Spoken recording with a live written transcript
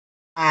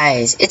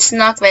Guys, it's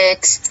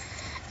Knockbacks,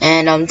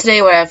 and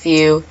today what I have for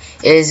you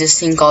is this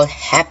thing called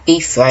Happy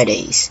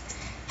Fridays.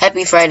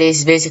 Happy Fridays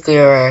is basically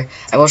where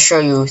I will show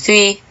you up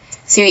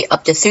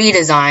to three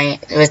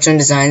redstone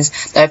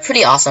designs that are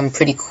pretty awesome,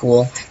 pretty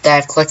cool, that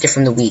I've collected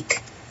from the week.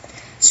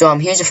 So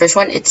here's the first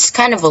one. It's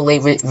kind of a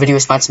late video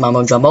response to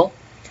Mumbo Jumbo.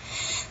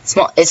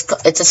 It's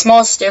a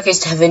small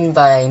staircase to heaven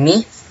by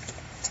me,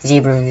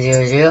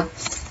 Zebra00,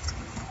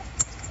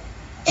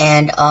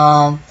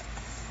 and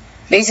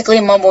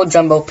basically, Mumbo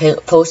Jumbo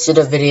posted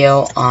a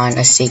video on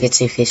a secret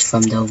staircase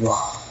from the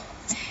wall,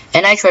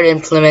 and I tried to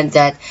implement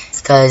that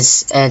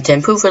because to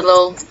improve it a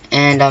little,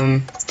 and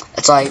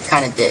that's all I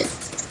kind of did.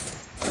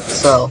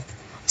 So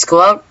let's go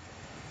out,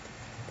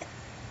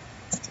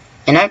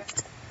 and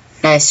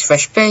nice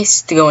fresh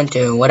space to go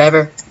into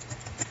whatever.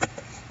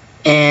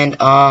 And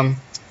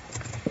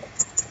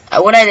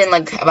what I didn't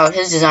like about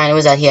his design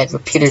was that he had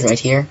repeaters right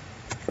here.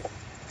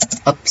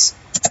 Oops.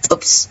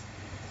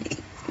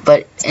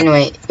 But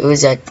anyway, it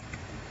was that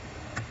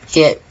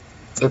he had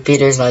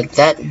repeaters like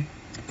that,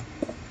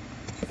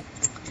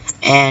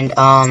 and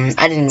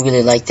I didn't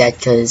really like that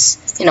because,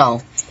 you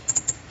know,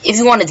 if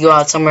you wanted to go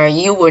out somewhere,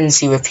 you wouldn't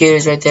see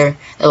repeaters right there.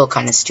 They look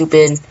kind of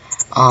stupid,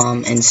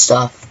 and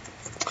stuff.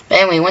 But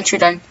anyway, once you're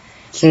done,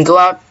 you can go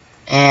out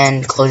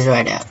and close it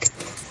right out.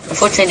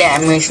 Unfortunately, the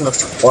animation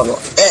looks horrible.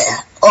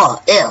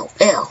 Ew.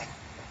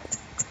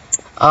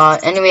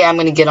 Anyway, I'm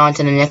gonna get on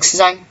to the next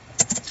design.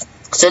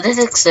 So this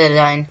next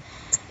design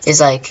is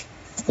like,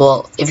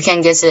 well, if you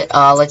can't guess it,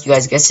 I'll let you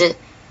guys guess it.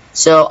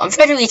 So I'm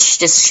trying to reach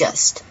this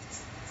chest.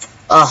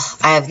 I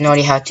have no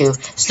idea how to.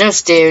 There's no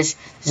stairs,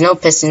 there's no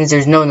pistons,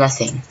 there's no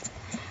nothing.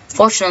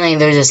 Fortunately,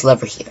 there's this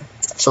lever here.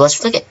 So let's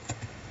flick it.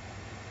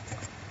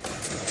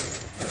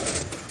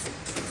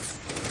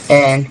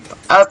 And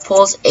out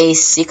pulls a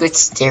secret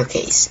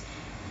staircase.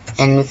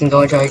 And we can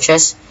go into our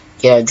chest,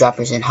 get our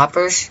droppers and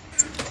hoppers,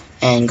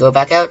 and go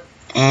back out,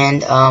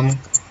 and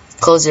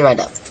close it right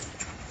up.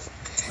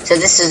 So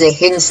this is a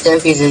hidden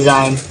staircase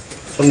design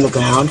from the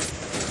ground,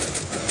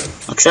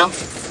 like so.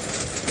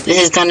 This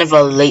is kind of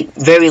a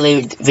very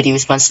late video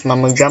response to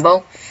Mumbo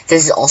Jumbo.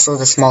 This is also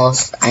the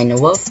smallest I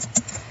know of.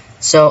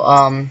 So,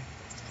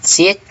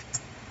 see it?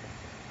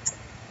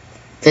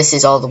 This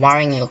is all the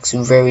wiring. It looks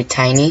very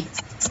tiny.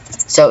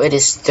 So it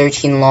is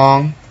 13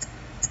 long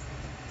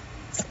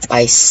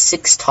by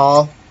 6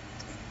 tall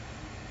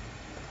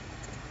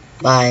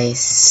by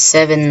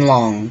 7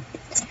 long,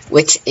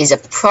 which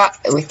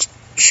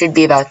should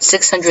be about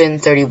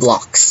 630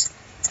 blocks.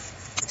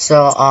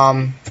 So,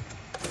 I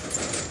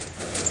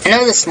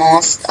know the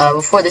smallest,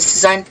 before this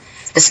design,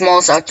 the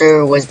smallest out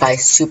there was by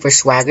Super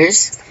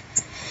Swaggers.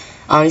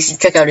 You should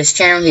check out his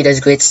channel, he does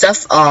great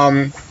stuff.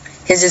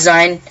 His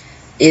design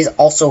is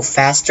also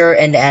faster,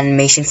 and the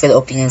animation for the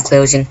opening and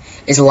closing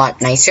is a lot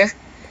nicer.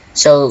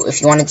 So,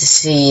 if you wanted to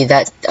see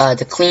that,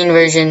 the clean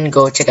version,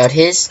 go check out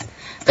his,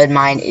 but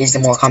mine is the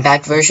more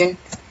compact version.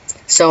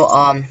 So,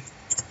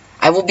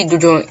 I will be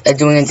doing a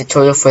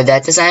tutorial for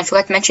that design, I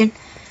forgot to mention.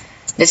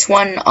 This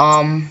one,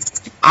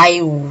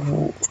 I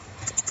will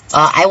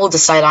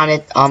decide on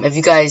it. If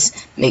you guys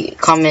make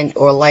comment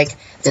or like,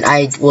 then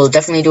I will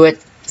definitely do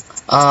it.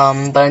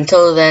 But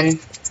until then,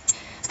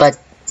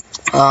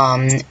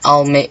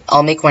 I'll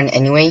make one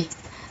anyway,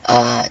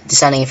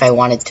 deciding if I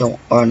wanted to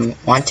or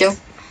want to.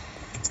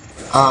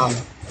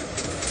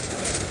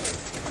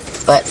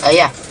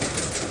 Yeah.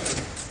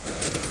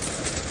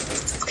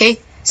 Okay,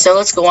 so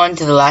let's go on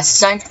to the last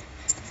design.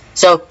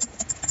 So,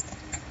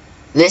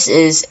 this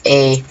is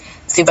a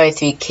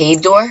 3x3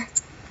 cave door.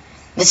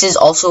 This is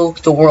also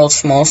the world's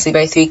smallest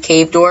 3x3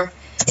 cave door.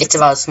 It's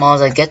about as small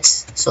as it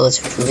gets, so let's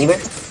put the lever.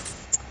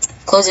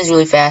 Closes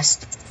really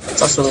fast.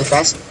 It's also really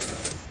fast.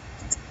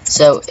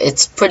 So,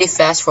 it's pretty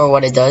fast for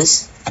what it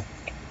does.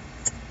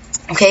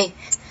 Okay.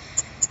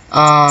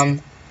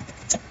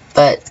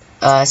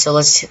 So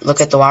let's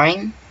look at the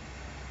wiring.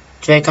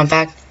 It's very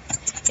compact.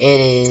 It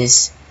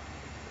is,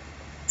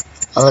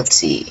 let's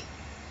see,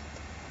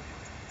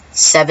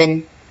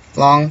 7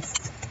 long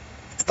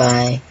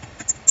by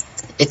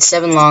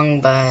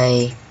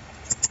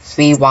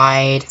 3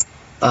 wide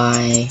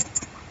by,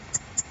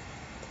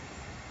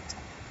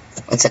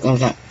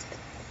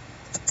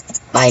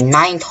 by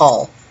 9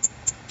 tall.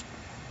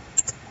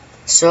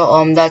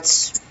 So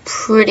that's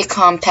pretty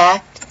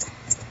compact.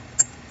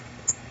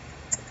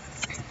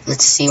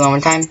 Let's see one more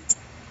time.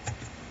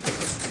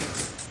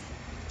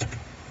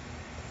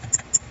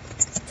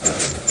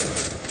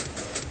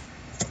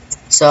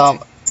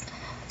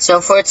 So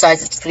for its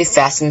size, it's pretty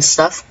fast and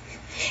stuff.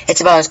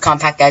 It's about as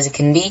compact as it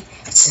can be.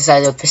 It's the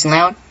size of a piston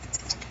layout.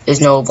 There's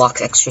no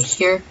blocks extra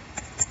here.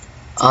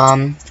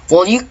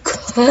 Well, you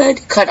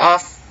could cut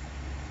off.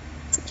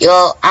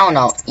 I don't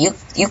know.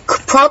 You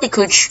probably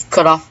could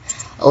cut off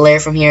a layer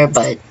from here,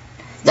 but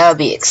that would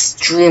be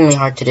extremely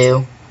hard to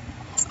do.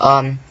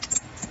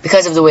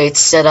 Because of the way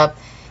it's set up.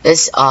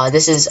 This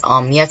is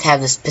you have to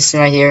have this piston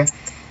right here.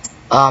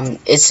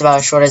 It's about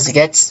as short as it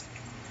gets.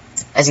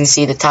 As you can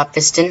see, the top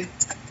piston.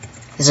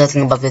 There's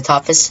nothing above the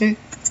top piston.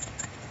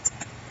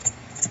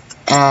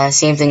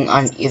 Same thing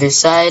on either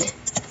side.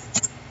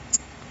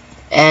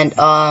 And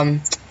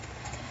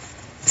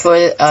for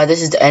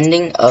this is the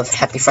ending of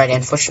Happy Friday,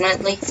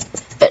 unfortunately.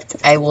 But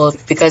I will,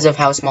 because of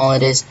how small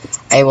it is,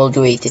 I will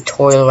do a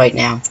tutorial right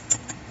now.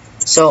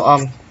 So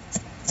I'm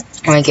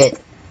gonna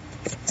get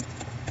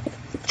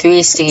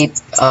 3 sticky.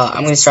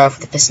 I'm gonna start off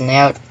with the piston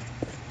layout.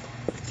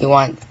 You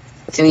want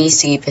 3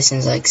 sticky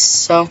pistons like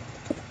so.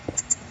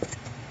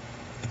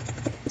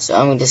 So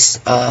I'm gonna just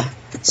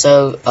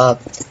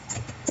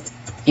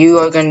you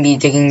are gonna be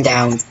digging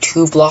down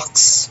 2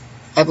 blocks,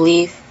 I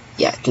believe.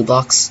 Yeah, 2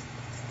 blocks.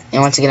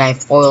 And once again, I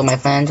foiled my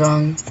plans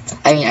wrong.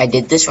 I mean, I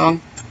did this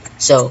wrong.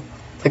 So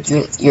put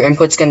your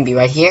input's gonna be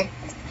right here.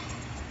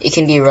 It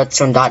can be a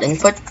redstone dot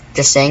input,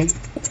 just saying.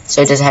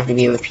 So it doesn't have to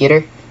be a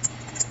repeater.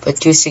 Put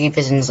 2 sticky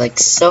pistons like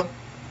so.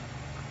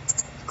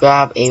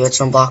 Grab a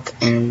redstone block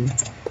and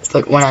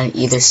put one on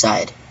either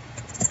side.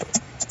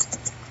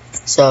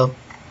 So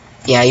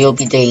yeah, you'll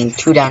be digging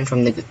 2 down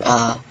from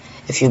the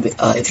if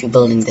you're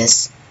building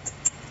this.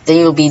 Then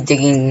you'll be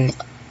digging.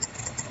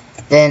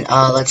 Then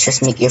let's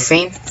just make your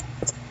frame.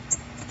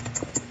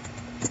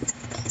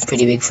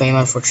 Pretty big frame,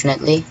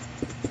 unfortunately.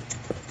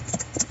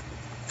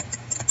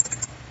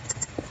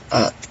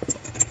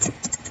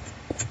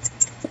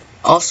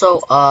 Also,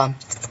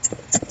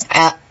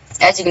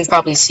 as you can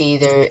probably see,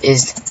 there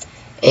is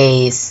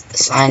a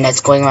sign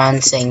that's going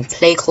around saying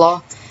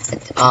PlayClaw.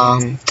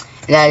 And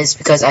that is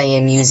because I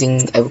am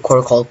using a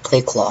recorder called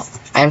PlayClaw.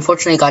 I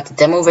unfortunately got the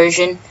demo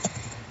version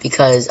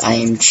because I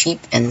am cheap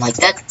and like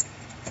that.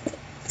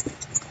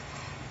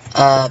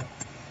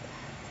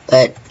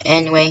 But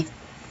anyway,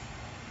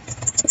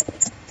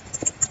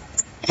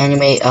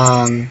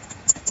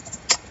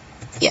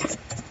 yeah.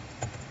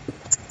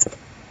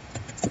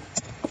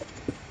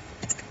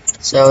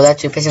 So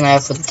that's your piston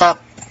layout for the top.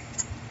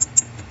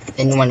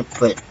 Then you want to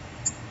put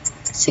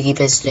sticky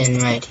piston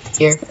right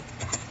here,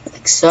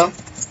 like so.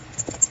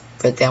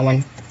 Put that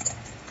one.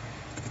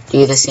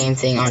 Do the same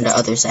thing on the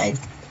other side.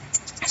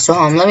 So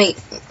let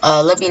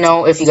me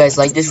know if you guys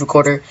like this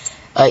recorder.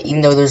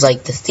 Even though there's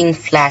like the thing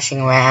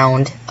flashing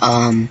around,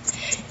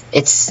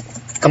 it's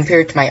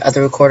compared to my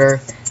other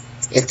recorder.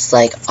 It's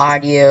like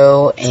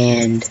audio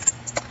and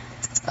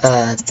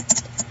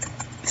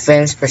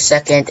frames per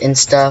second and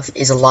stuff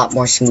is a lot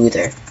more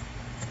smoother.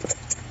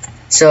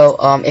 So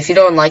if you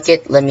don't like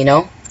it, let me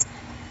know.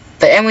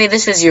 But anyway,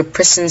 this is your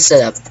piston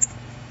setup.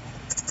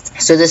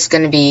 So this is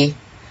gonna be.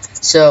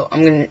 So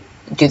I'm gonna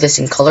do this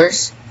in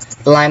colors.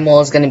 The lime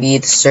wall is gonna be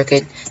the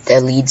circuit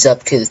that leads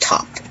up to the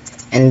top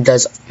and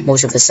does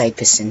most of the side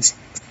pistons.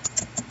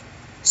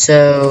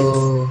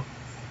 So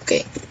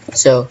okay,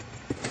 so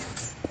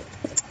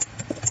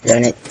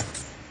done it.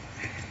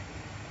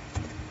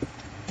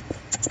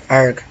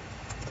 Arg.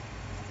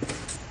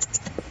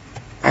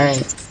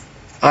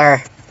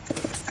 Alright.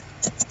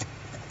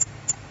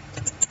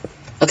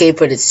 Okay,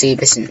 put it sticky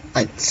piston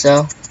like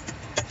so.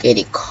 Get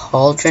a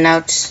cauldron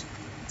out.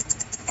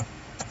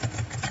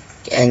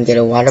 And get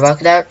a water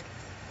bucket out.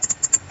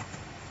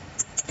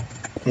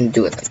 And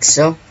do it like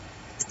so.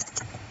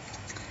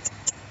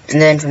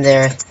 And then from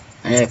there,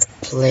 I'm gonna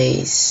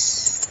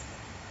place.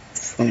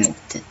 When I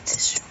did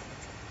this.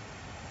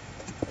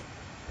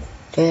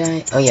 Did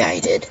I? Oh yeah, I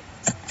did.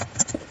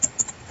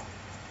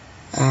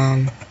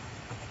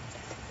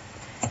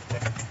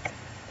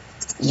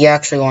 You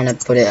actually want to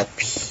put it up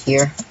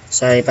here.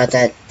 Sorry about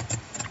that.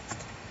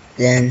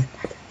 Then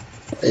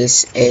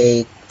place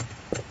a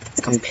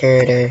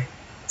comparator.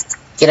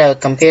 Get a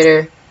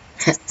computer.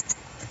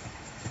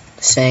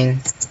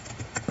 Saying.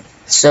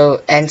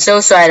 So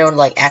I don't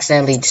like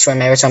accidentally destroy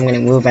my redstone, I'm gonna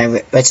move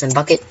my redstone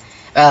bucket,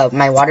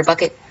 my water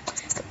bucket.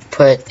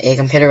 Put a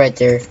computer right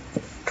there.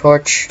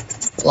 Torch,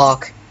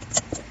 block,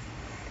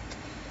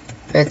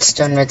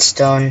 redstone,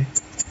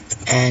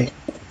 and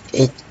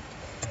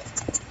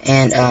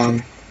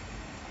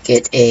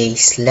get a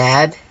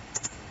slab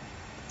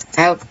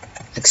out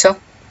like so.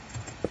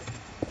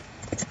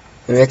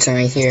 Redstone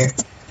right here.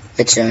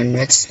 Redstone.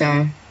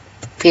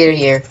 Repeater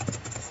here.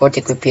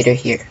 Vortex repeater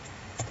here.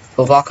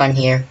 We'll walk on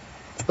here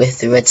with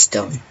the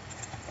redstone.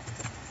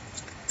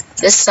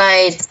 This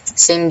side,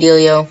 same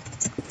dealio.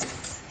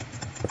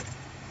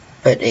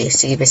 Put a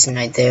sticky piston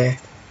right there.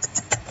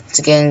 Once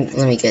again,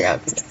 let me get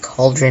out a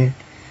cauldron.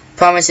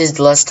 Promise is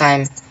the last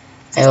time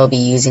I will be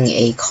using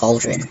a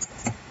cauldron.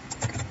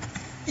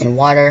 And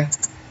water.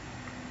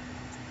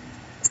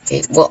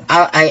 Okay, well,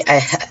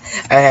 I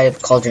had a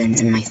cauldron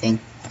in my thing.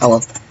 Oh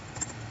well.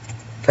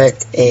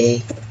 Put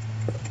a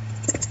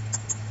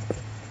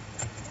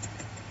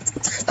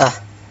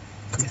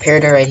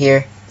comparator right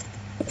here.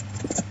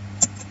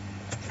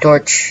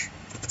 Torch,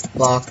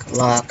 block,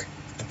 lock.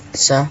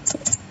 So,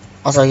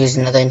 also use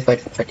another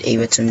input. Put a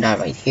redstone dot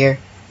right here.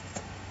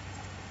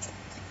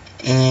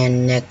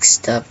 And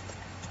next up,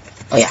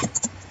 oh yeah,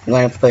 I'm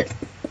going to put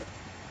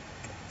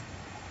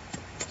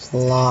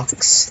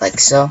blocks like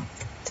so.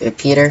 The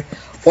repeater.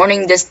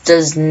 Warning: this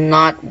does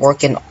not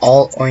work in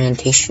all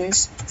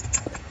orientations.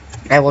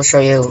 I will show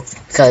you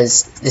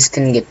because this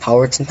can get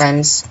powered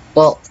sometimes.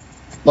 Well,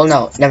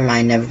 no, never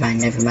mind.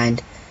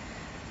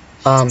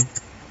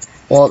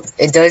 Well,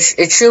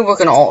 it should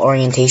work on all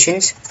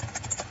orientations.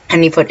 Let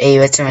me put a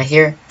redstone right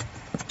here.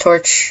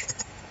 Torch.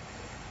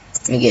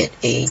 Let me get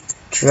a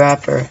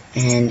dropper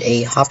and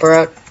a hopper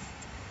out.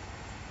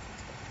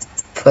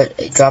 Put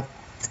a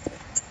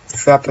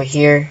dropper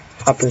here,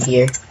 hopper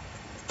here,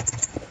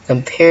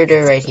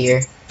 comparator right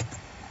here,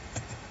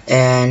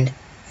 and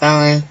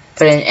finally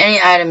put in any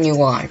item you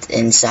want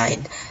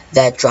inside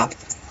that drop.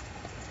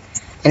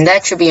 And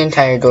that should be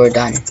entire door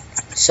done.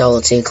 So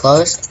let's see,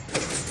 closed.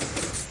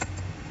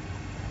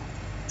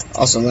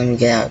 Also, let me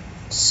get out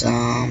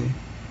some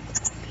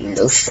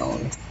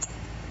glowstone.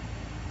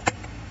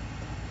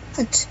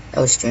 What? That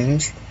was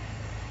strange.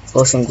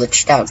 Glowstone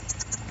glitched out.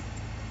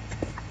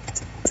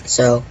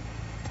 So,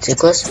 see,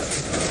 closed.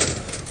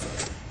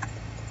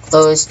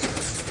 Closed.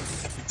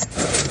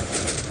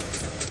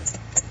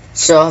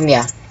 So,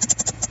 yeah.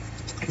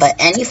 But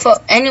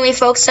anyway,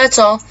 folks, that's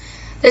all.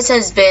 This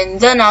has been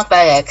the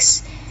Knockback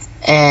X.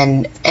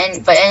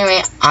 But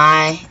anyway,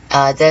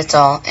 that's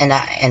all, and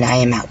I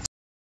am out.